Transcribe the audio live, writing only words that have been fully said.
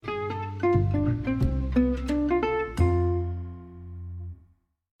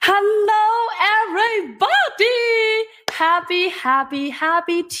Hello, everybody!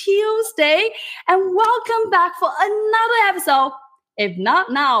 Happy Tuesday, and welcome back for another episode. If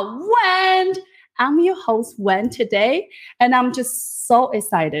not now, when? I'm your host, Wen, today, and I'm just so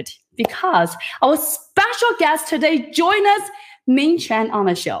excited because our special guest today joined us, Ming Chen, on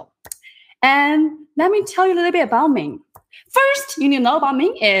the show. And let me tell you a little bit about Ming. First, you need to know about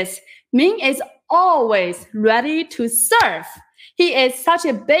Ming is always ready to serve. He is such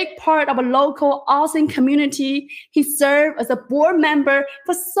a big part of a local Austin community. He served as a board member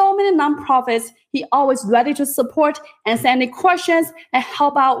for so many nonprofits. He always ready to support and answer any questions and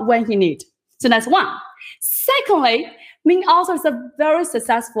help out when he need. So that's one. Secondly, Ming also is a very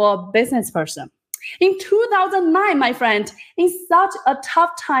successful business person. In 2009, my friend, in such a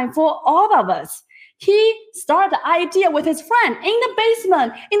tough time for all of us, he started the idea with his friend in the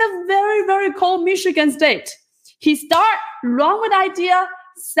basement in a very, very cold Michigan state. He started run with the idea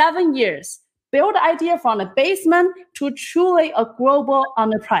 7 years, built the idea from the basement to truly a global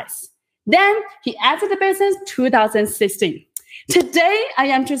enterprise. Then he entered the business 2016. Today, I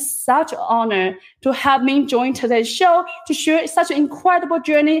am just such an honor to have Ming join today's show to share such an incredible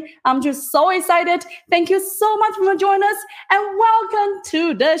journey. I'm just so excited. Thank you so much for joining us and welcome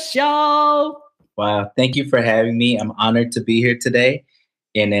to the show. Wow. Thank you for having me. I'm honored to be here today.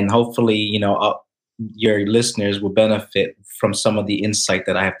 And then hopefully, your listeners will benefit from some of the insight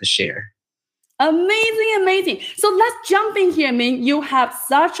that I have to share. Amazing. So let's jump in here, Ming. You have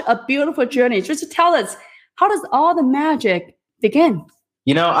such a beautiful journey. Just to tell us, how does all the magic begin?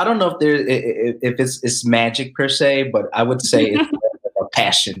 I don't know if it's magic per se, but I would say it's a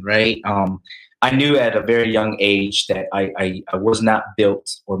passion, right? I knew at a very young age that I was not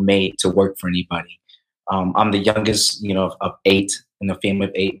built or made to work for anybody. I'm the youngest, of 8 in a family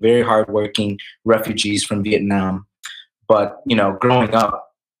of 8, very hardworking refugees from Vietnam. But, growing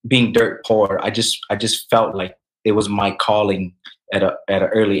up, being dirt poor, I just felt like it was my calling at an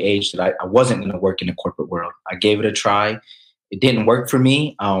early age that I wasn't going to work in the corporate world. I gave it a try. It didn't work for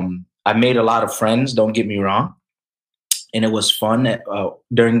me. I made a lot of friends, don't get me wrong. And it was fun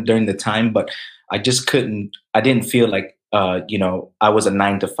during the time, but I didn't feel like, I was a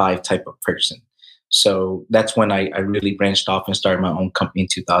 9-to-5 type of person. So that's when I really branched off and started my own company in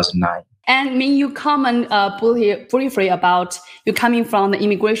 2009. And Ming, you comment briefly about you coming from the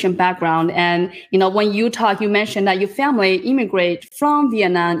immigration background. And, when you talk, you mentioned that your family immigrated from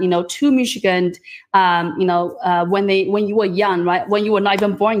Vietnam, to Michigan, when you were young, right? When you were not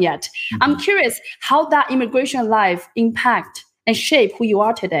even born yet. Mm-hmm. I'm curious how that immigration life impact and shape who you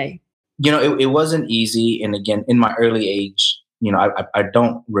are today. It wasn't easy. And again, in my early age, I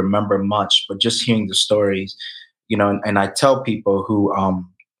don't remember much, but just hearing the stories, and I tell people who,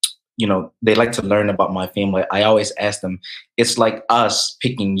 they like to learn about my family. I always ask them, it's like us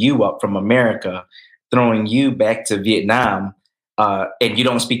picking you up from America, throwing you back to Vietnam, and you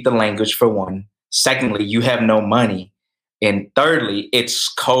don't speak the language, for one. Secondly, you have no money. And thirdly, it's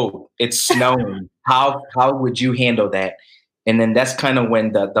cold, it's snowing. How would you handle that? And then that's kind of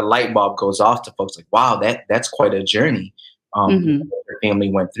when the light bulb goes off to folks like, wow, that's quite a journey. Their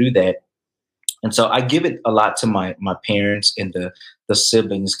family went through that. And so I give it a lot to my parents and the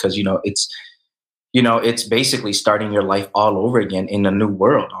siblings, because, it's basically starting your life all over again in a new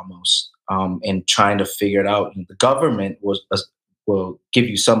world almost, and trying to figure it out. And the government will give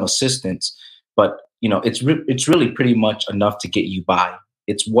you some assistance, but, it's really pretty much enough to get you by.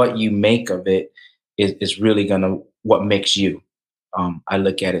 It's what you make of it is really what makes you. I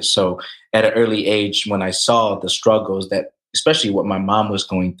look at it. So at an early age, when I saw the struggles that, especially what my mom was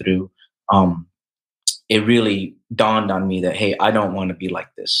going through, it really dawned on me that, hey, I don't want to be like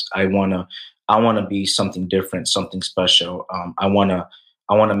this. I want to be something different, something special. I want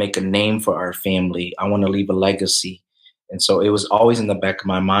to make a name for our family. I want to leave a legacy. And so it was always in the back of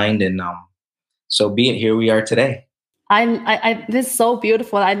my mind. And so be it, here we are today. This is so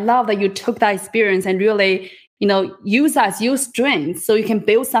beautiful. I love that you took that experience and really, use that as your strength so you can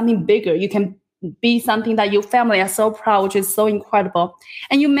build something bigger. You can be something that your family are so proud, which is so incredible.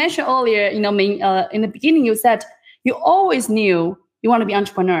 And you mentioned earlier, Ming, in the beginning, you said you always knew you want to be an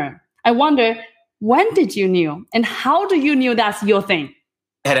entrepreneur. I wonder, when did you knew and how do you knew that's your thing?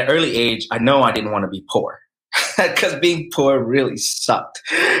 At an early age, I know I didn't want to be poor because being poor really sucked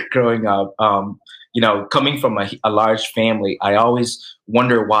growing up. Coming from a large family, I always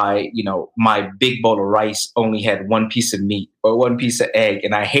wonder why, my big bowl of rice only had one piece of meat or one piece of egg.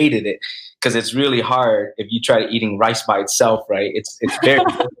 And I hated it because it's really hard if you try eating rice by itself, right? It's very,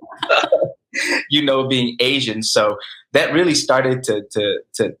 being Asian. So that really started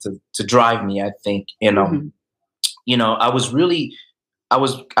to drive me, I think. And, I was really I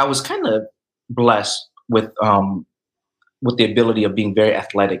was kind of blessed with the ability of being very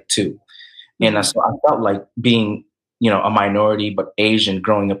athletic too. And Mhm. so I felt like being, a minority but Asian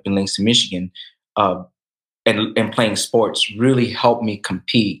growing up in Langston, Michigan, uh, and playing sports really helped me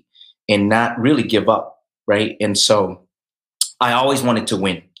compete and not really give up, right? And so I always wanted to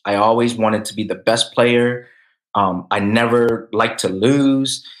win. I always wanted to be the best player. I never liked to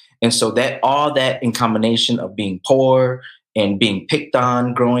lose. And so that all that in combination of being poor and being picked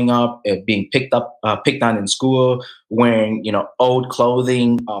on growing up, being picked on in school, wearing old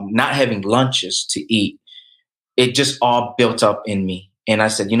clothing, not having lunches to eat, it just all built up in me. And I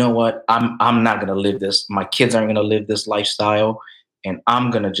said, you know what? I'm not gonna live this. My kids aren't gonna live this lifestyle. And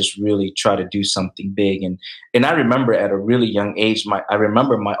I'm gonna just really try to do something big. And I remember at a really young age, I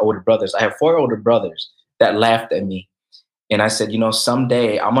remember my older brothers. I have four older brothers that laughed at me. And I said,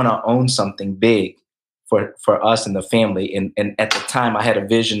 someday I'm gonna own something big for us and the family. And at the time I had a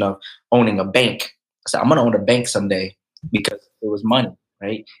vision of owning a bank. I said, I'm gonna own a bank someday because it was money,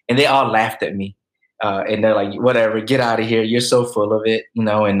 right? And they all laughed at me. And they're like, whatever, get out of here. You're so full of it, and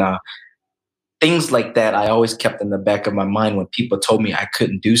things like that. I always kept in the back of my mind when people told me I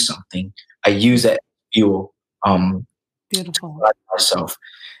couldn't do something. I use that fuel to Beautiful. drive myself.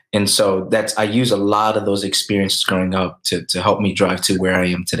 And so I use a lot of those experiences growing up to help me drive to where I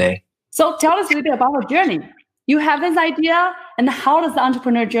am today. So tell us a little bit about the journey. You have this idea, and how does the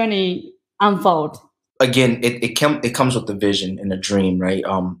entrepreneur journey unfold? Again, it comes with the vision and a dream, right?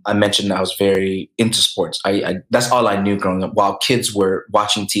 I mentioned I was very into sports. I that's all I knew growing up. While kids were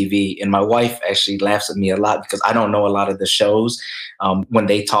watching TV, and my wife actually laughs at me a lot because I don't know a lot of the shows. When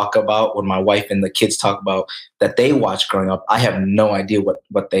my wife and the kids talk about that they watch growing up, I have no idea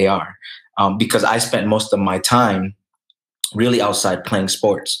what they are, because I spent most of my time really outside playing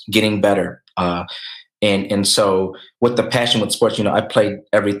sports, getting better. And so with the passion with sports, I played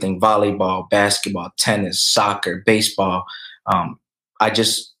everything: volleyball, basketball, tennis, soccer, baseball. I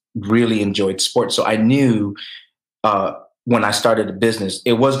just really enjoyed sports. So I knew uh, when I started a business,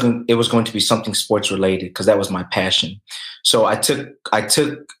 it was going to be something sports related because that was my passion. So I took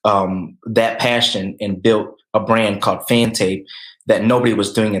that passion and built a brand called Fan Tape that nobody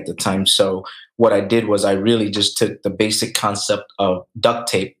was doing at the time. So what I did was I really just took the basic concept of duct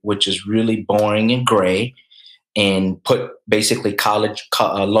tape, which is really boring and gray, and put basically college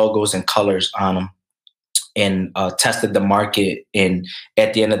logos and colors on them, and tested the market. And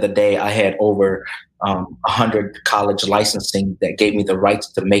at the end of the day, I had over 100 college licensing that gave me the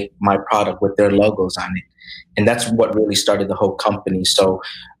rights to make my product with their logos on it. And that's what really started the whole company. So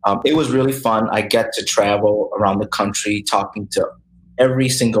it was really fun. I get to travel around the country talking to every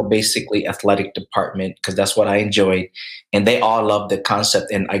single basically athletic department because that's what I enjoyed. And they all loved the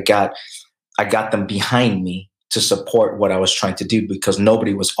concept. And I got them behind me to support what I was trying to do because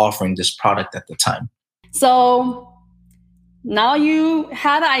nobody was offering this product at the time. So now you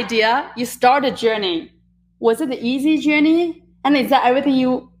had an idea, you started a journey. Was it an easy journey? And is that everything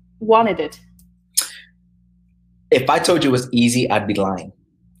you wanted it? If I told you it was easy, I'd be lying.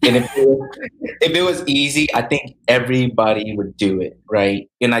 And if it was easy, I think everybody would do it, right?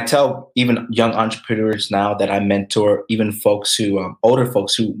 And I tell even young entrepreneurs now that I mentor, even older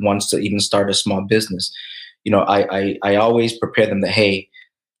folks who wants to even start a small business. I always prepare them that, hey,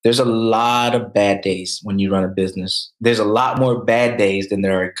 there's a lot of bad days when you run a business. There's a lot more bad days than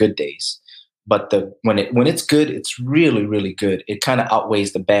there are good days. But when it's good, it's really, really good. It kind of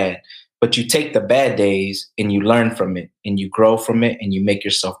outweighs the bad. But you take the bad days and you learn from it and you grow from it and you make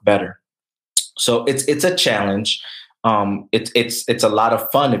yourself better. So it's a challenge. It's a lot of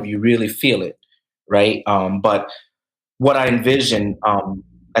fun if you really feel it, right? But what I envisioned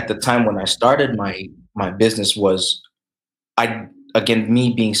at the time when I started my business was I again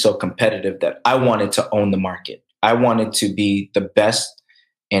me being so competitive that I wanted to own the market. I wanted to be the best,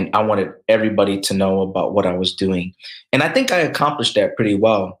 and I wanted everybody to know about what I was doing. And I think I accomplished that pretty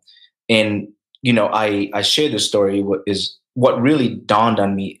well. And I share this story. What really dawned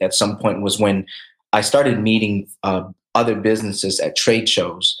on me at some point was when I started meeting other businesses at trade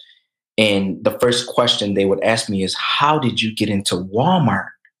shows, and the first question they would ask me is, "How did you get into Walmart?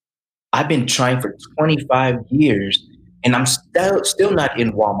 I've been trying for 25 years and I'm still not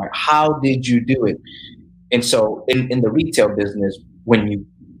in Walmart. How did you do it?" And so in the retail business, when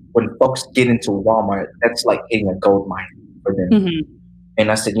folks get into Walmart, that's like hitting a gold mine for them. Mhm. And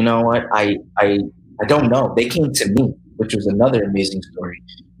I said, you know what? I don't know. They came to me, which was another amazing story.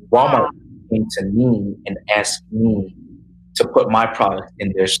 Walmart Wow. came to me and asked me to put my product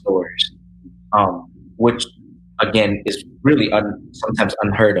in their stores, which again is really sometimes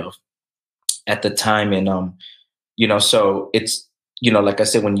unheard of at the time. And so like I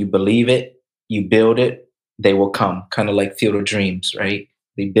said, when you believe it, you build it, they will come. Kind of like Field of Dreams, right?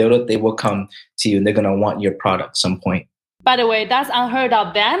 They build it, they will come to you, and they're gonna want your product some point. By the way, that's unheard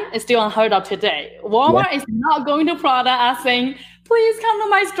of then. It's still unheard of today. Walmart is not going to Prada asking, please come to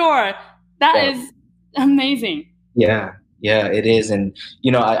my store. That is amazing. Yeah, it is. And,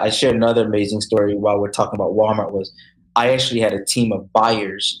 I shared another amazing story while we're talking about Walmart was I actually had a team of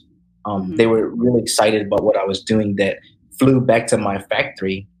buyers. They were really excited about what I was doing that flew back to my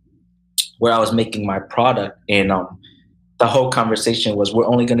factory where I was making my product. And the whole conversation was, we're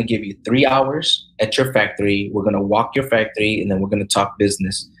only going to give you 3 hours at your factory. We're going to walk your factory, and then we're going to talk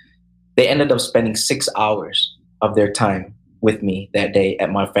business. They ended up spending 6 hours of their time with me that day at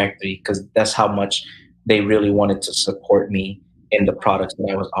my factory because that's how much they really wanted to support me in the products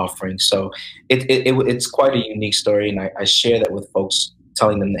that I was offering. So it's quite a unique story, and I share that with folks,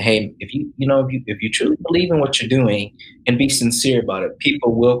 telling them that, hey, if you truly believe in what you're doing and be sincere about it,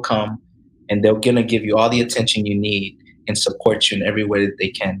 people will come and they're going to give you all the attention you need and support you in every way that they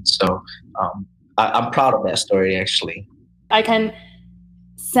can. So I'm proud of that story, actually. I can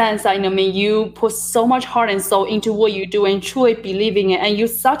sense that, you put so much heart and soul into what you do and truly believing it. And you're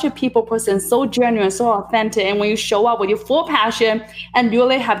such a people person, so genuine, so authentic. And when you show up with your full passion and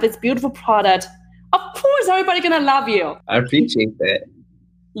really have this beautiful product, of course, everybody's going to love you. I appreciate that.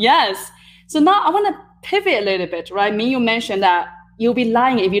 Yes. So now I want to pivot a little bit, right? You mentioned that you'll be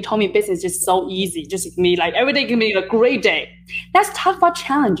lying if you told me business is so easy, just me, like every day can be a great day. Let's talk about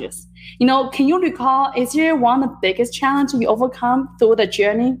challenges. Can you recall, is there one of the biggest challenges you overcome through the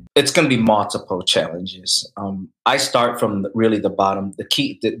journey? It's going to be multiple challenges. I start from really the bottom.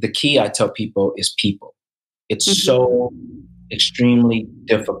 The key I tell people is people. It's so extremely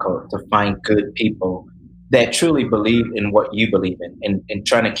difficult to find good people that truly believe in what you believe in and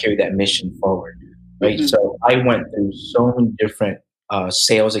trying to carry that mission forward. Right. So I went through so many different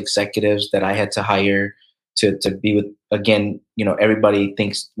sales executives that I had to hire to be with. Again, everybody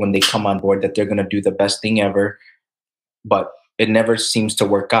thinks when they come on board that they're going to do the best thing ever, but it never seems to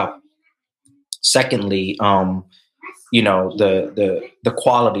work out. Secondly, the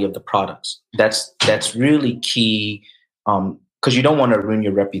quality of the products. That's really key, because you don't want to ruin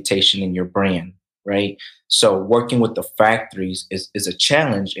your reputation and your brand, right? So working with the factories is a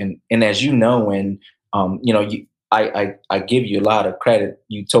challenge, and as you know, when I give you a lot of credit.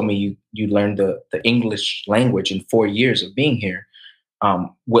 You told me you learned the English language in 4 years of being here.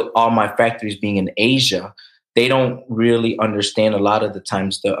 With all my factories being in Asia, they don't really understand a lot of the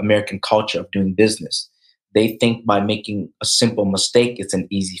times the American culture of doing business. They think by making a simple mistake, it's an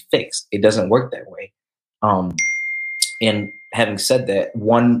easy fix. It doesn't work that way. And having said that,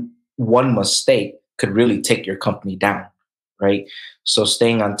 one mistake could really take your company down. Right. So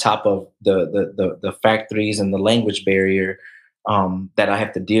staying on top of the factories and the language barrier that I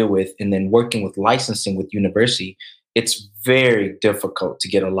have to deal with, and then working with licensing with university, it's very difficult to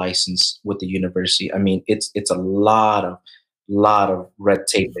get a license with the university. I mean, it's a lot of red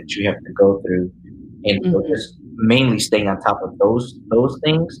tape that you have to go through, and so just mainly staying on top of those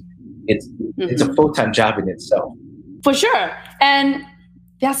things. It's a full-time job in itself. For sure. And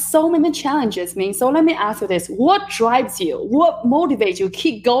there are so many challenges, Ming. So let me ask you this. What drives you? What motivates you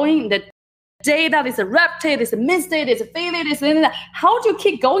keep going? The day that is a rep tape, it's a mistake, it's a failure, it's a... How do you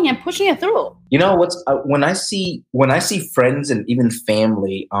keep going and pushing it through? When I see friends and even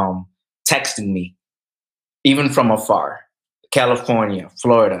family texting me, even from afar, California,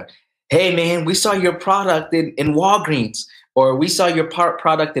 Florida, hey man, we saw your product in Walgreens, or we saw your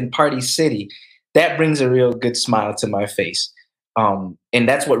product in Party City. That brings a real good smile to my face. And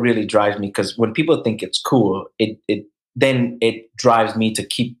that's what really drives me, because when people think it's cool, it drives me to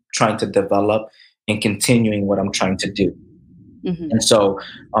keep trying to develop and continuing what I'm trying to do. And so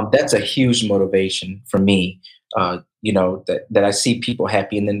that's a huge motivation for me, that I see people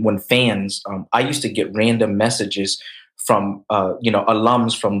happy. And then when fans, I used to get random messages from,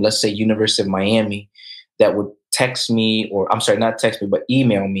 alums from, let's say, University of Miami that would text me, or I'm sorry, not text me, but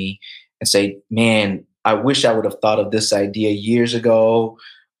email me and say, man, I wish I would have thought of this idea years ago.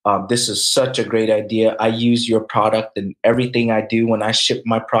 This is such a great idea. I use your product in everything I do when I ship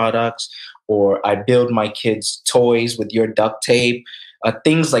my products, or I build my kids' toys with your duct tape.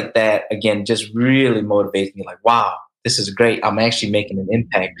 Things like that, again, just really motivates me. Like, wow, this is great. I'm actually making an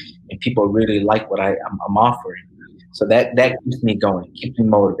impact, and people really like what I'm offering. So that keeps me going, keeps me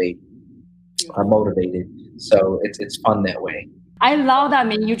motivated. So it's fun that way. I love that. I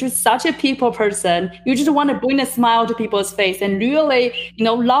mean, you're just such a people person. You just want to bring a smile to people's face and really,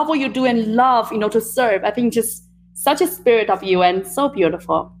 love what you do and love, to serve. I think just such a spirit of you, and so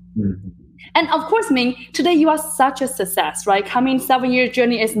beautiful. And of course, Ming, today you are such a success, right? Coming 7 year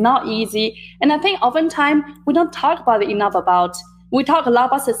journey is not easy. And I think oftentimes we don't talk about it enough about, we talk a lot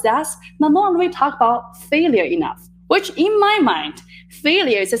about success, but not really talk about failure enough, which in my mind,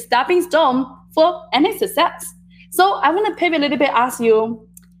 failure is a stepping stone for any success. So I want to pivot a little bit, ask you,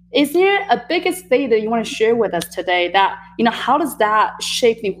 is there a biggest failure you want to share with us today that, how does that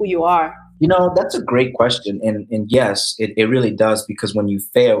shape who you are? That's a great question. And yes, it really does, because when you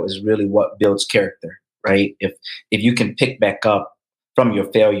fail is really what builds character, right? If you can pick back up from your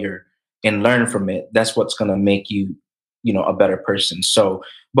failure and learn from it, that's what's going to make you, a better person. So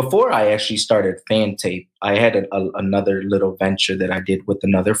before I actually started Fan Tape, I had another little venture that I did with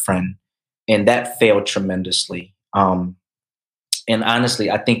another friend, and that failed tremendously. And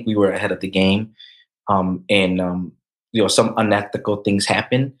honestly, I think we were ahead of the game. And some unethical things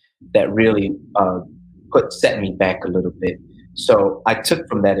happened that really set me back a little bit. So I took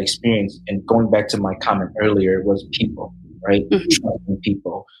from that experience, and going back to my comment earlier, was people, right? Mhm. Trusting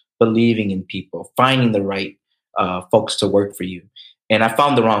people, believing in people, finding the right folks to work for you. And I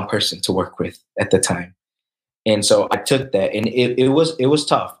found the wrong person to work with at the time. And so I took that, and it was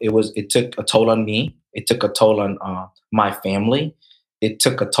tough. It took a toll on me. It took a toll on my family. It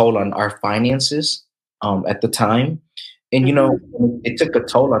took a toll on our finances at the time, and it took a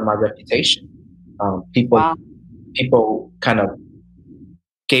toll on my reputation. People Wow. people kind of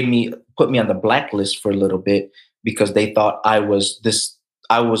put me on the blacklist for a little bit, because they thought I was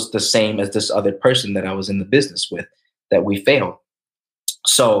the same as this other person that I was in the business with, that we failed.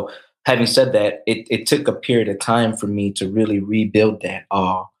 So having said that, it took a period of time for me to really rebuild that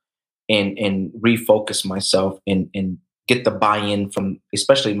and refocus myself, and get the buy-in from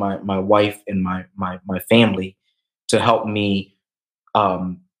especially my wife and my family to help me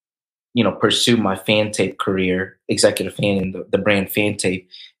um, pursue my Fan Tape career, executive fan in the brand Fan Tape,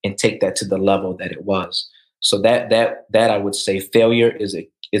 and take that to the level that it was. So that I would say failure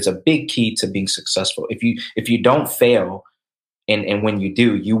is a big key to being successful. If you don't fail, and when you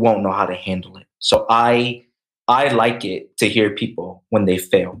do, you won't know how to handle it. So I like it to hear people when they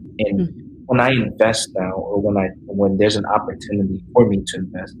fail. And when I invest now, or when there's an opportunity for me to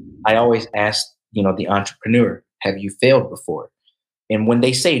invest, I always ask, the entrepreneur, have you failed before? And when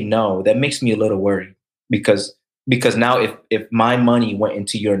they say no, that makes me a little worried, because now if my money went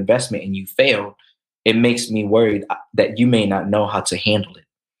into your investment and you failed, it makes me worried that you may not know how to handle it.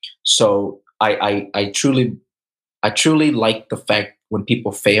 So I truly like the fact when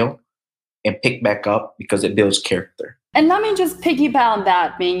people fail and pick back up, because it builds character. And let me just piggyback on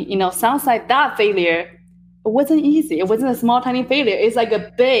that, being, sounds like that failure, it wasn't easy. It wasn't a small, tiny failure. It's like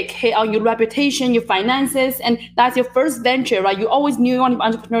a big hit on your reputation, your finances, and that's your first venture, right? You always knew you want to be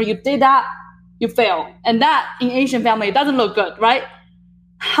an entrepreneur. You did that, you fail. And that in Asian family, it doesn't look good, right?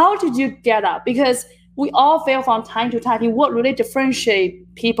 How did you get up? Because we all fail from time to time. And what really differentiates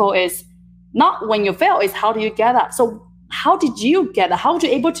people is not when you fail, is how do you get up? So how did you get up? How were you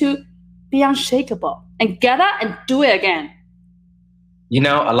able to be unshakable and get up and do it again?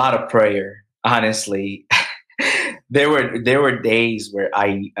 A lot of prayer, honestly. There were days where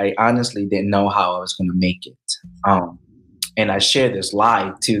I honestly didn't know how I was going to make it. And I shared this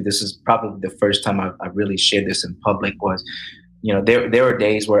live too. This is probably the first time I really shared this in public. Was, there were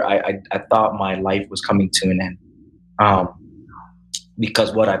days where I thought my life was coming to an end,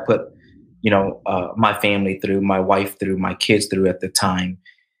 because what I put, my family through, my wife through, my kids through at the time.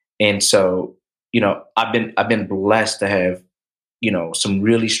 And so, I've been blessed to have, some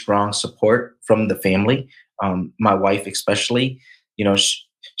really strong support from the family. My wife, especially,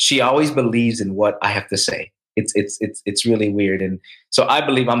 she always believes in what I have to say. It's really weird. And so I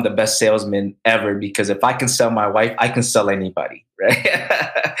believe I'm the best salesman ever, because if I can sell my wife, I can sell anybody.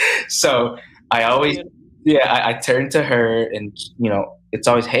 Right. So I always, I turn to her, and, it's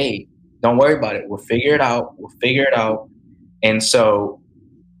always, hey, don't worry about it. We'll figure it out. We'll figure it out. And so,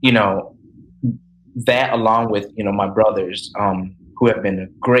 that, along with, my brothers, who have been a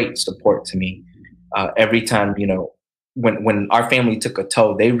great support to me, every time, when our family took a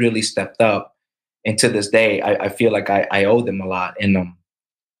toll, they really stepped up. And to this day, I feel like I owe them a lot. And,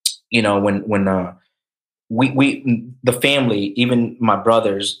 when we the family, even my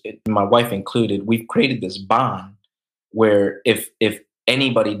brothers, my wife included, we've created this bond where if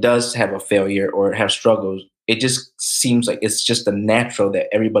anybody does have a failure or have struggles, it just seems like it's just a natural that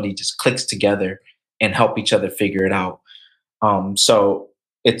everybody just clicks together and help each other figure it out. So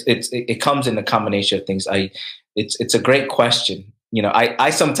it comes in a combination of things. It's a great question. I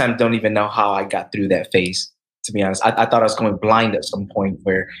sometimes don't even know how I got through that phase. To be honest, I thought I was going blind at some point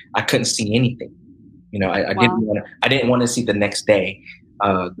where I couldn't see anything. I Wow. didn't want to see the next day.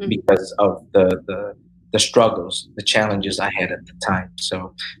 Mhm. because of the struggles, the challenges I had at the time.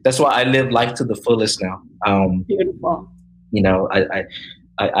 So that's why I live life to the fullest now. Beautiful. You know,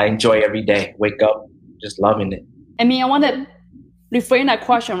 I enjoy every day. Wake up, just loving it. I mean, I want to reframe that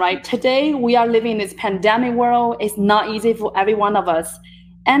question, right? Today, we are living in this pandemic world. It's not easy for every one of us.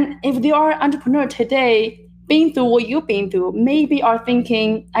 And if they are entrepreneur today, being through what you've been through, maybe are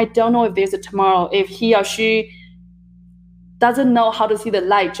thinking, I don't know if there's a tomorrow, if he or she doesn't know how to see the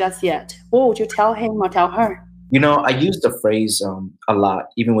light just yet. What would you tell him or tell her? You know, I use the phrase a lot,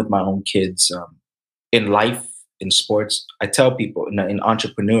 even with my own kids. In life, in sports, I tell people, in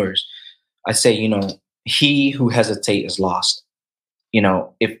entrepreneurs, I say, he who hesitates is lost.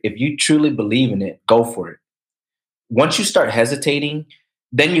 If you truly believe in it, go for it. Once you start hesitating,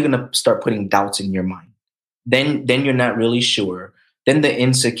 then you're gonna start putting doubts in your mind. Then you're not really sure. Then the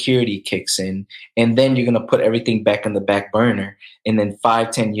insecurity kicks in, and then you're gonna put everything back on the back burner. And then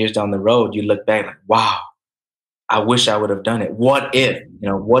 5, 10 years down the road, you look back like, wow, I wish I would have done it. What if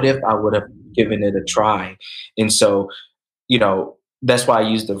I would have given it a try? And so, that's why I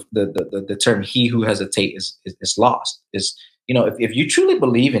use the term "he who hesitates is lost." If you truly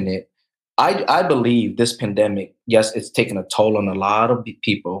believe in it, I believe this pandemic, yes, it's taken a toll on a lot of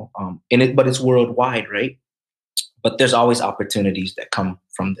people, but it's worldwide, right? But there's always opportunities that come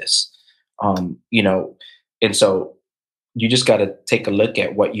from this, um, you know, and so you just got to take a look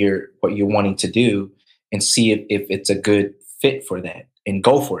at what you're wanting to do and see if it's a good fit for that, and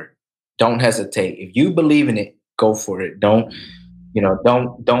go for it. Don't hesitate. If you believe in it, go for it. Don't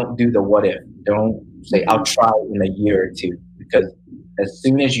do the what if. Don't say I'll Mhm. try in a year or two, because as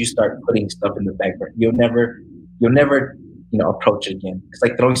soon as you start putting stuff in the back burner, you'll never approach it again. It's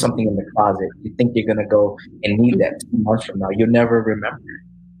like throwing something in the closet. You think you're gonna go and need that 2 months from now. You'll never remember.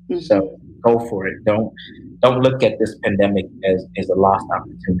 So Mhm. go for it. Don't look at this pandemic as a lost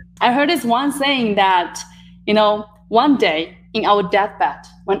opportunity. I heard this one saying that, one day in our deathbed,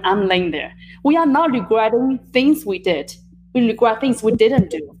 when I'm laying there, we are not regretting things we did. We regret things we didn't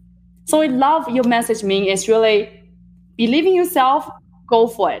do. So I love your message, Ming. It's really believe in yourself, go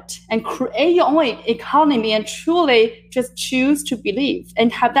for it, and create your own economy and truly just choose to believe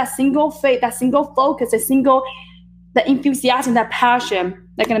and have that single faith, that single focus, the enthusiasm, that passion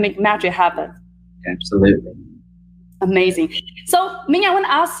that's gonna make magic happen. Absolutely. Amazing. So, Ming, I want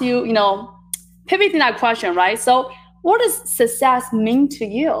to ask you, pivoting that question, right? So, what does success mean to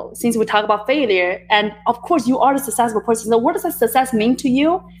you? Since we talk about failure, and of course, you are a successful person. So, what does a success mean to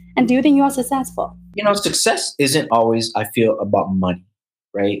you? And do you think you are successful? Success isn't always, I feel, about money,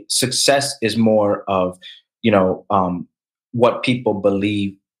 right? Success is more of, you know, um, what people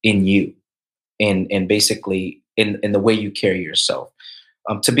believe in you, and basically in the way you carry yourself.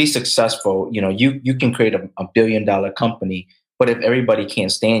 To be successful, you can create a $1 billion company, but if everybody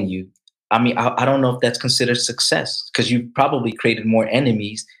can't stand you, I mean, I don't know if that's considered success, because you've probably created more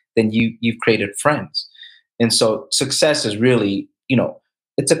enemies than you've created friends. And so success is really,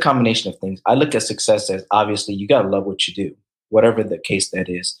 it's a combination of things. I look at success as, obviously, you got to love what you do, whatever the case that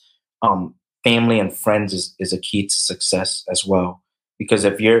is. Um, Family and friends is a key to success as well, because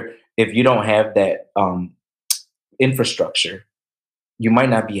if you don't have that infrastructure, you might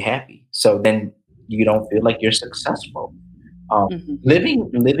not be happy. So then you don't feel like you're successful. Um, Mhm.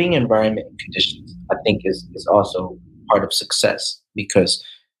 living environment and conditions, I think, is also part of success, because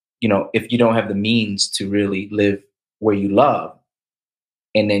if you don't have the means to really live where you love,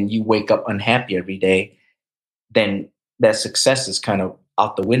 and then you wake up unhappy every day, then that success is kind of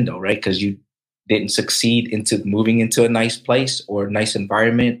out the window, right? Because you didn't succeed into moving into a nice place or a nice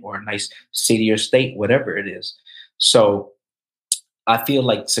environment or a nice city or state, whatever it is. So I feel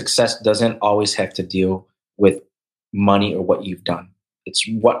like success doesn't always have to deal with money or what you've done. It's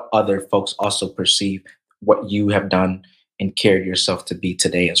what other folks also perceive what you have done and carried yourself to be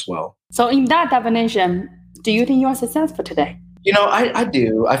today as well. So, in that definition, do you think you are successful today? I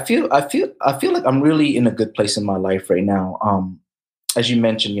do. I feel like I'm really in a good place in my life right now. As you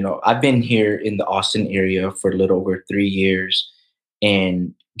mentioned, I've been here in the Austin area for a little over 3 years,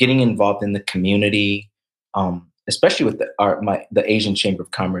 and getting involved in the community, especially with the Asian Chamber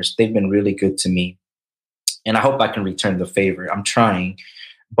of Commerce. They've been really good to me, and I hope I can return the favor. I'm trying,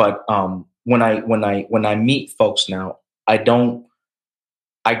 but when I meet folks now, I don't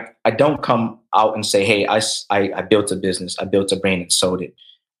I don't come out and say, hey, I built a business, I built a brand and sold it.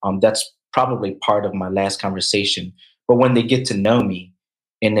 That's probably part of my last conversation. But when they get to know me,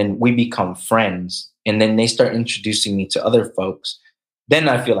 and then we become friends, and then they start introducing me to other folks, then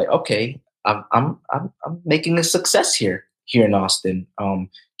I feel like, okay, I'm making a success here in Austin.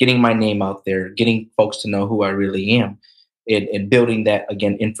 Getting my name out there, getting folks to know who I really am. in building that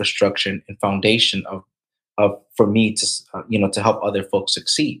again infrastructure and foundation of for me to to help other folks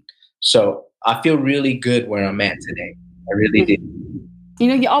succeed. So I feel really good where I'm at today. I really did.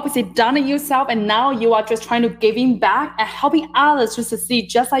 You obviously done it yourself, and now you are just trying to giving back and helping others to succeed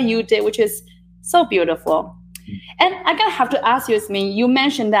just like you did, which is so beautiful. And I'm gonna have to ask you, Yasmin, you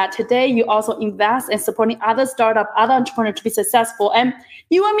mentioned that today you also invest in supporting other startup, other entrepreneurs to be successful. And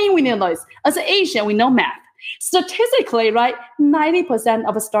you and me, we know this. As an Asian, we know math. Statistically, right, 90%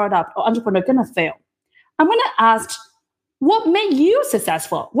 of a startup or entrepreneur gonna fail. I'm gonna ask, what made you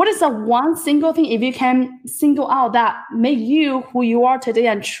successful? What is the one single thing, if you can single out, that made you who you are today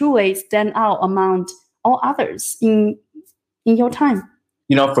and truly stand out among all others in your time?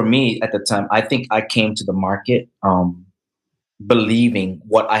 For me at the time, I think I came to the market believing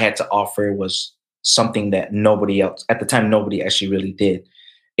what I had to offer was something that nobody else, at the time, nobody actually really did.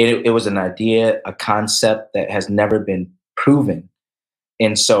 It was an idea, a concept that has never been proven.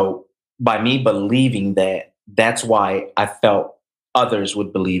 And so by me believing that, that's why I felt others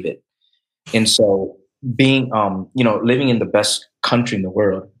would believe it. And so being, living in the best country in the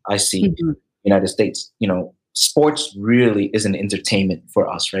world, I see, United States, sports really is an entertainment for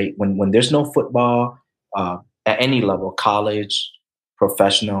us, right? When there's no football at any level, college,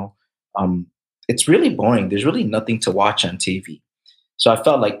 professional, it's really boring. There's really nothing to watch on TV. So I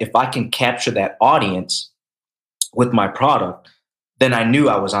felt like if I can capture that audience with my product, then I knew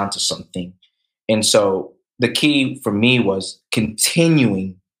I was onto something. And so the key for me was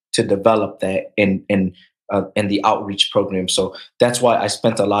continuing to develop that in the outreach program. So that's why I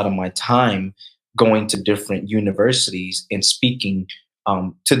spent a lot of my time going to different universities and speaking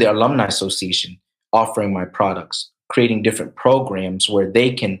to the Alumni Association, offering my products, creating different programs where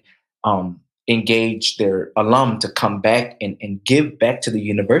they can engage their alum to come back and give back to the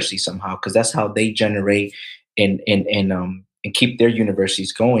university somehow, because that's how they generate and keep their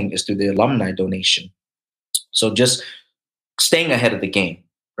universities going, is through the alumni donation. So just staying ahead of the game,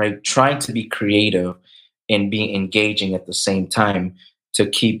 right? Trying to be creative and being engaging at the same time to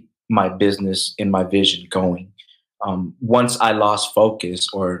keep my business and my vision going. Once I lost focus,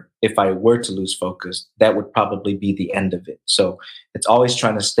 or if I were to lose focus, that would probably be the end of it. So it's always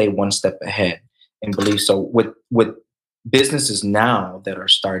trying to stay one step ahead and believe. So with businesses now that are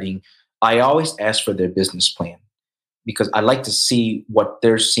starting, I always ask for their business plan, because I like to see what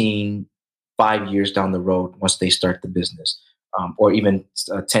they're seeing 5 years down the road once they start the business, or even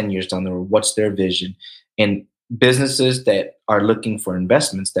 10 years down the road. What's their vision? And businesses that are looking for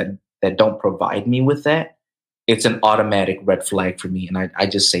investments that don't provide me with that, it's an automatic red flag for me. And I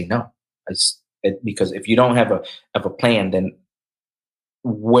just say no. Because if you don't have a plan, then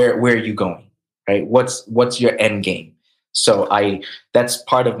where are you going, right? What's your end game? So that's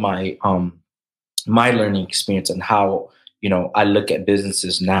part of my my learning experience and how I look at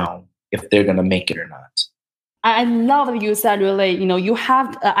businesses now, if they're going to make it or not. I love that you said, really, you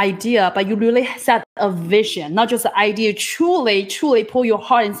have an idea, but you really set a vision, not just an idea, truly pull your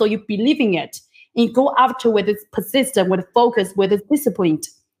heart. And so you believe in it and go after with this persistence, with focus, with this discipline.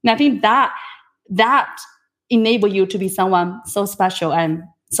 And I think that enable you to be someone so special and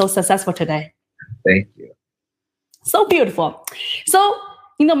so successful today. Thank you. So beautiful. So,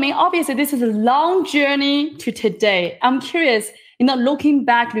 obviously this is a long journey to today. I'm curious, looking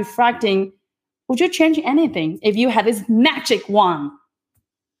back, reflecting, would you change anything if you had this magic wand?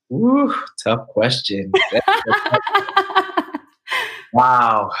 Ooh, tough question.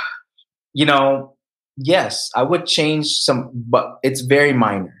 Wow. Yes, I would change some, but it's very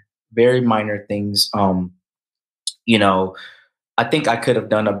minor things. I think I could have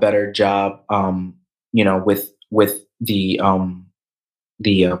done a better job, with the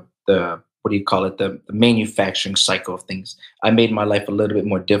what do you call it? The manufacturing cycle of things. I made my life a little bit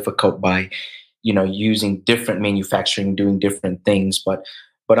more difficult by, using different manufacturing, doing different things. But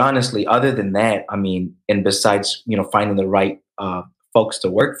honestly, other than that, and besides, finding the right folks to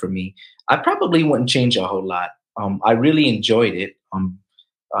work for me, I probably wouldn't change a whole lot. I really enjoyed it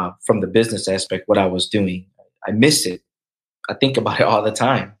from the business aspect, what I was doing. I miss it. I think about it all the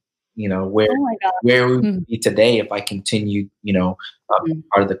time. Where we would be today if I continued,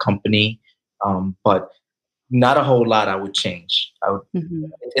 part of the company. But not a whole lot I would change.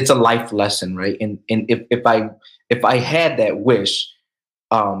 It's a life lesson, right? And if I had that wish,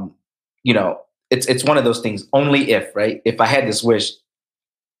 it's one of those things. Only if, right? If I had this wish,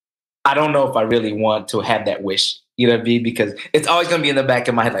 I don't know if I really want to have that wish. You know what I mean? Because it's always going to be in the back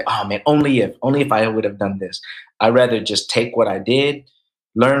of my head, like, oh man, only if I would have done this. I'd rather just take what I did,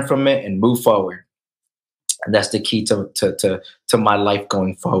 learn from it, and move forward. And that's the key to my life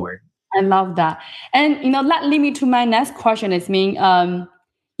going forward. I love that. And that lead me to my next question is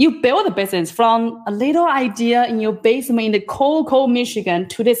you build a business from a little idea in your basement in the cold Michigan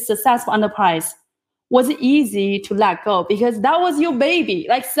to this successful enterprise. Was it easy to let go? Because that was your baby.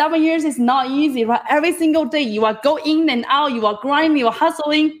 Like 7 years is not easy, right? Every single day you are going in and out, you are grinding, you are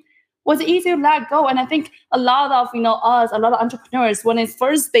hustling. Was it easy to let go? And I think a lot of us, a lot of entrepreneurs, when it's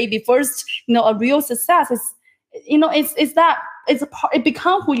first baby, first a real success, it's that it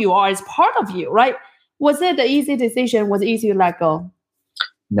become who you are. It's part of you, right? Was it an easy decision? Was it easy to let go?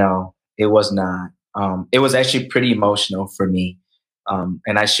 No, it was not. It was actually pretty emotional for me.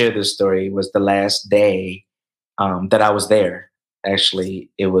 And I share this story. It was the last day that I was there.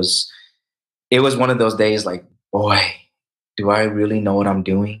 Actually, it was one of those days like, boy, do I really know what I'm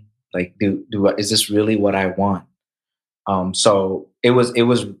doing? Like, is this really what I want? So it was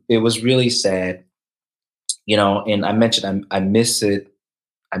really sad, and I mentioned I miss it.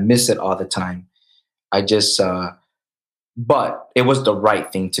 I miss it all the time. I just but it was the right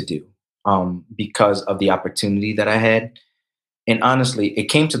thing to do, because of the opportunity that I had. And honestly, it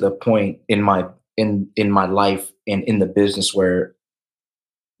came to the point in my life and in the business where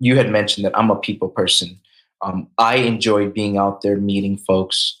you had mentioned that I'm a people person. I enjoy being out there, meeting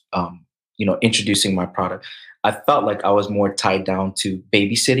folks, introducing my product. I felt like I was more tied down to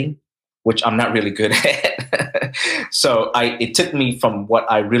babysitting, which I'm not really good at. So it took me from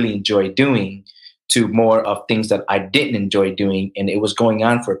what I really enjoy doing to more of things that I didn't enjoy doing. And it was going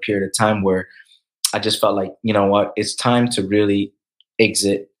on for a period of time where I just felt like, you know what, it's time to really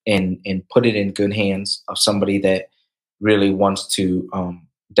exit and put it in good hands of somebody that really wants to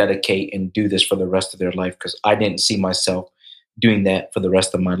dedicate and do this for the rest of their life, because I didn't see myself doing that for the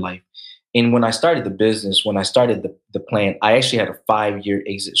rest of my life. And when I started the business, when I started the plan, I actually had a 5-year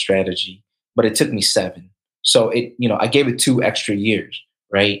exit strategy, but it took me 7. So I gave it 2 extra years,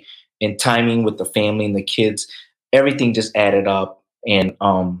 right? And timing with the family and the kids, everything just added up. And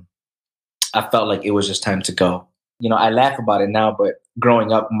I felt like it was just time to go. I laugh about it now, but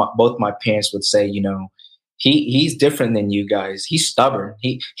growing up, both my parents would say, he's different than you guys. He's stubborn.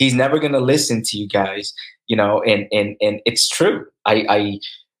 He's never going to listen to you guys. And it's true. I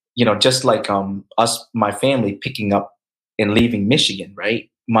just like us, my family picking up and leaving Michigan,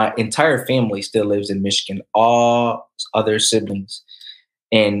 right? My entire family still lives in Michigan, all other siblings.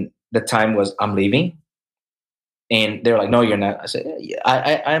 And the time was, I'm leaving. And they're like, no, you're not. I said, yeah,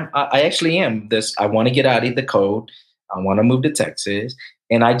 I actually am. I want to get out of the code. I want to move to Texas.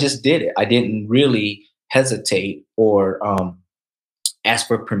 And I just did it. I didn't really hesitate or ask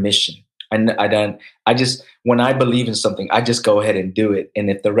for permission. I don't. I just, when I believe in something, I just go ahead and do it. And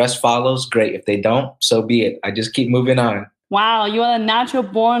if the rest follows, great. If they don't, so be it. I just keep moving on. Wow, you are a natural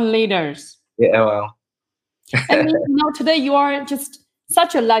born leaders. Yeah, well. And today you are just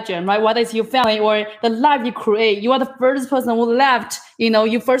such a legend, right? Whether it's your family or the life you create, you are the first person who left,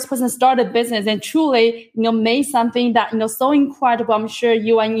 you first person started business and truly, made something that, so incredible. I'm sure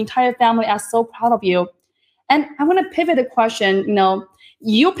you and your entire family are so proud of you. And I want to pivot the question,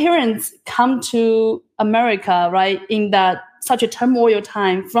 your parents come to America, right? In that such a turmoil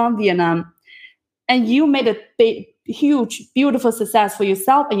time from Vietnam, and you made a big, huge, beautiful success for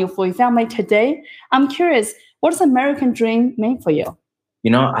yourself and for your family today. I'm curious, what does American dream mean for you?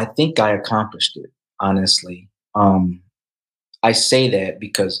 I think I accomplished it, honestly. I say that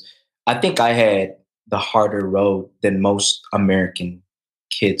because I think I had the harder road than most American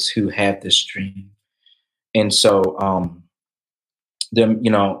kids who have this dream. And so,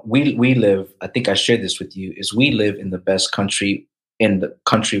 we live, I think I shared this with you, is we live in the best country, in the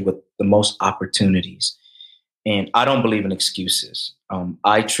country with the most opportunities. And I don't believe in excuses. And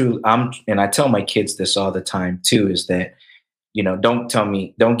I tell my kids this all the time too, is that, don't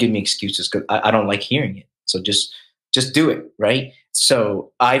give me excuses, because I don't like hearing it. So just do it. Right.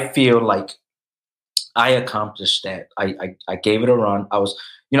 So I feel like I accomplished that. I gave it a run. I was,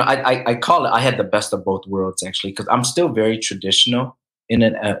 I call it, I had the best of both worlds, actually, because I'm still very traditional in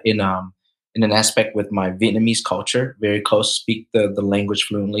an aspect with my Vietnamese culture, very close, speak the language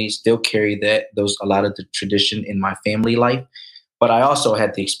fluently, still carry a lot of the tradition in my family life. But I also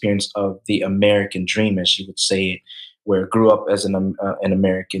had the experience of the American dream, as she would say it, where I grew up as an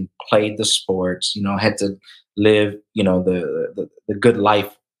American, played the sports, had to live, the good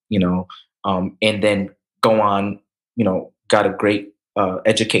life, and then go on, got a great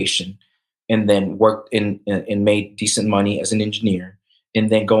education, and then worked and made decent money as an engineer, and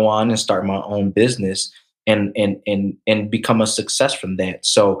then go on and start my own business and become a success from that.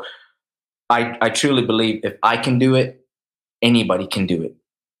 So I truly believe if I can do it, anybody can do it.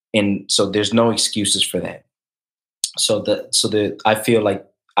 And so there's no excuses for that. I feel like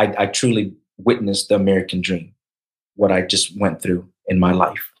I truly witnessed the American dream, what I just went through in my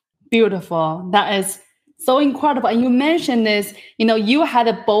life. Beautiful. That is so incredible. And you mentioned this, you had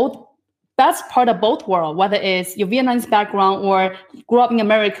a both best part of both world, whether it's your Vietnamese background or grew up in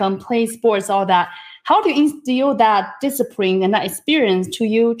America and play sports, all that. How do you instill that discipline and that experience to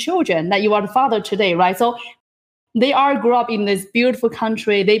your children that you are the father today, right? So they are grew up in this beautiful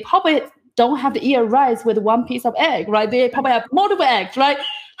country. They probably don't have to eat rice with one piece of egg, right? They probably have multiple eggs, right?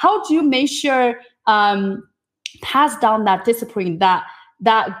 How do you make sure pass down that discipline, that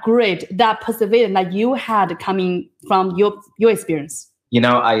grit, that perseverance that you had coming from your experience?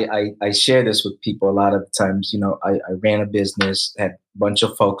 I share this with people a lot of times. I ran a business, had a bunch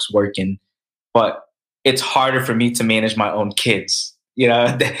of folks working, but it's harder for me to manage my own kids.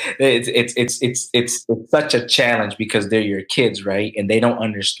 It's such a challenge because they're your kids, right? And they don't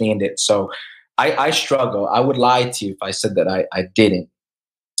understand it. So I struggle. I would lie to you if I said that I didn't.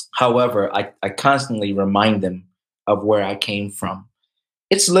 However, I constantly remind them of where I came from.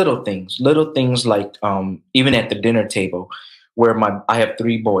 It's little things like even at the dinner table where I have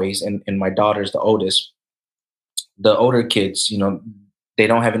three boys and my daughter's the oldest. The older kids, they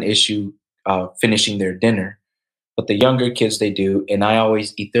don't have an issue finishing their dinner, but the younger kids they do, and I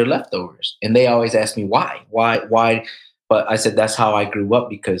always eat their leftovers, and they always ask me why. But I said that's how I grew up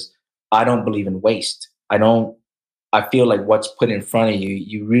because I don't believe in waste. I feel like what's put in front of you,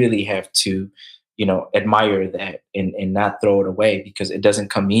 you really have to, admire that and not throw it away because it doesn't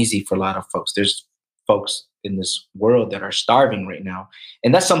come easy for a lot of folks. There's folks in this world that are starving right now.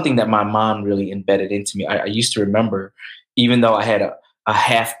 And that's something that my mom really embedded into me. I used to remember, even though I had a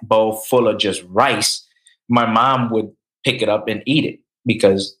half bowl full of just rice, my mom would pick it up and eat it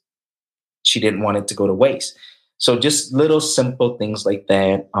because she didn't want it to go to waste. So just little simple things like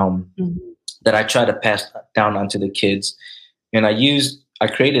that. That I try to pass down onto the kids. And I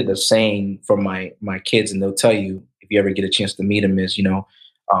created a saying for my kids, and they'll tell you if you ever get a chance to meet them is,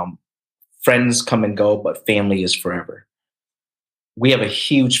 friends come and go, but family is forever. We have a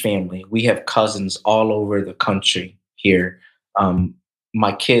huge family. We have cousins all over the country here.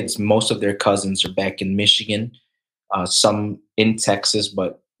 My kids, most of their cousins are back in Michigan, some in Texas,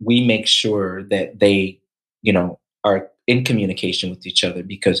 but we make sure that they, are in communication with each other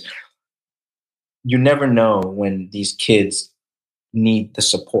because you never know when these kids need the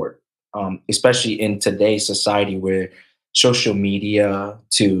support, especially in today's society where social media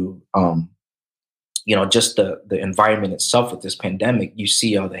to, just the environment itself with this pandemic, you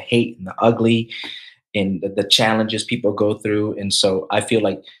see all the hate and the ugly and the challenges people go through. And so I feel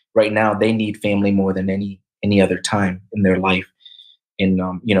like right now they need family more than any other time in their life. And,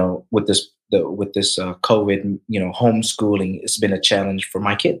 with this COVID, homeschooling, it's been a challenge for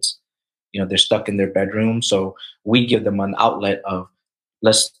my kids. They're stuck in their bedroom. So we give them an outlet of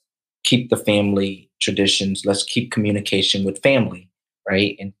let's keep the family traditions. Let's keep communication with family.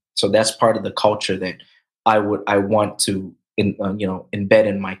 Right. And so that's part of the culture that I want to, embed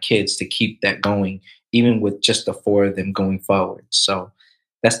in my kids to keep that going, even with just the four of them going forward. So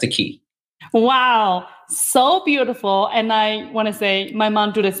that's the key. Wow, so beautiful. And I want to say my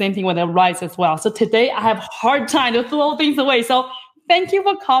mom do the same thing with the rice as well. So today I have hard time to throw things away. So thank you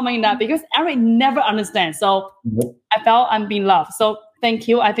for commenting that because Eric never understands. So I felt I'm being loved. So thank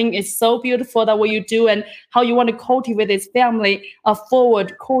you. I think it's so beautiful that what you do and how you want to cultivate this family, a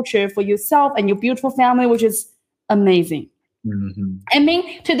forward culture for yourself and your beautiful family, which is amazing. Mm-hmm. I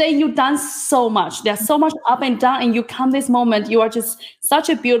mean, today you've done so much. There's so much up and down, and you come this moment. You are just such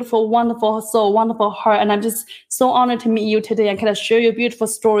a beautiful, wonderful soul, wonderful heart, and I'm just so honored to meet you today and kind of share your beautiful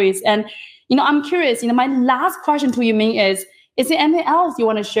stories. And I'm curious. My last question to you, Ming, is there anything else you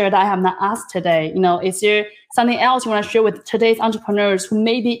want to share that I have not asked today? Is there something else you want to share with today's entrepreneurs who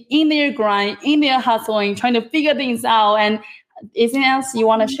may be in their grind, in their hustling, trying to figure things out? And anything else you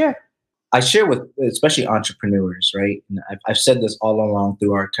want to share? I share with especially entrepreneurs, right? And I've said this all along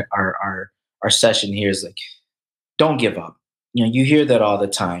through our session here is like, don't give up. You hear that all the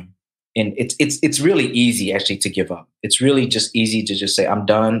time, and it's really easy actually to give up. It's really just easy to just say, I'm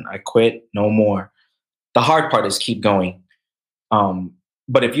done, I quit, no more. The hard part is keep going.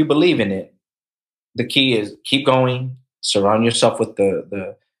 But if you believe in it, the key is keep going. Surround yourself with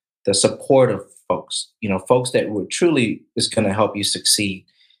the support of folks. Folks that would truly is going to help you succeed.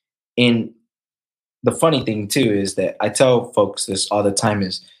 And the funny thing too is that I tell folks this all the time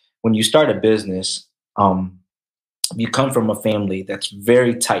is when you start a business, you come from a family that's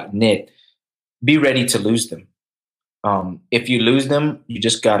very tight knit. Be ready to lose them. If you lose them, you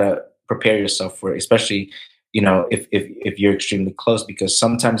just gotta prepare yourself for it, especially if you're extremely close, because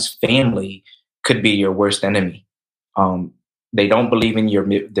sometimes family could be your worst enemy. they don't believe in your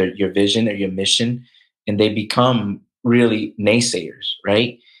vision or your mission, and they become really naysayers,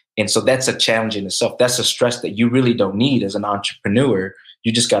 right? And so that's a challenge in itself. That's a stress that you really don't need as an entrepreneur.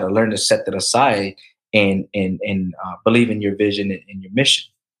 You just got to learn to set that aside and believe in your vision and your mission.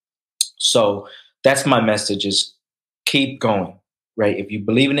 So that's my message: is keep going, right? If you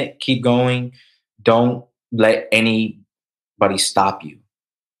believe in it, keep going. Don't let anybody stop you.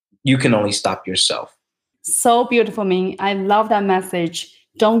 You can only stop yourself. So beautiful, Ming. I love that message.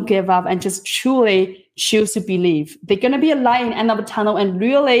 Don't give up and just truly choose to believe. There's going to be a light in the end of the tunnel, and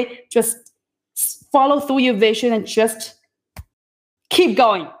really just follow through your vision and just keep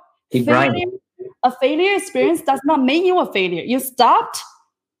going. Keep grinding. A failure experience does not make you a failure. You stopped.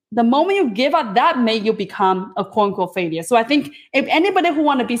 The moment you give up, that made you become a quote unquote failure. So I think if anybody who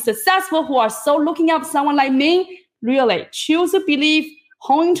want to be successful, who are so looking up someone like me, really choose to believe,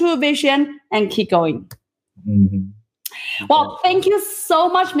 hone to a vision, and keep going. Mm-hmm. Well, thank you so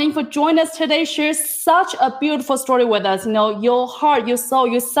much, Ming, for joining us today. Share such a beautiful story with us. You know, your heart, your soul,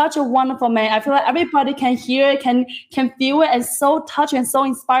 you're such a wonderful man. I feel like everybody can hear it, can feel it, and so touched and so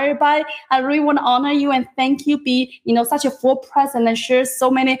inspired by it. I really want to honor you and thank you. Be, such a full present and share so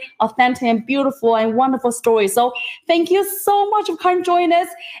many authentic and beautiful and wonderful stories. So thank you so much for coming joining us.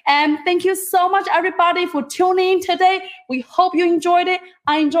 And thank you so much, everybody, for tuning in today. We hope you enjoyed it.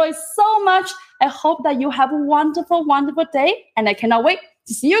 I enjoyed so much. I hope that you have a wonderful, wonderful day. And I cannot wait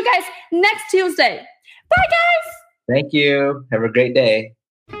to see you guys next Tuesday. Bye, guys. Thank you. Have a great day.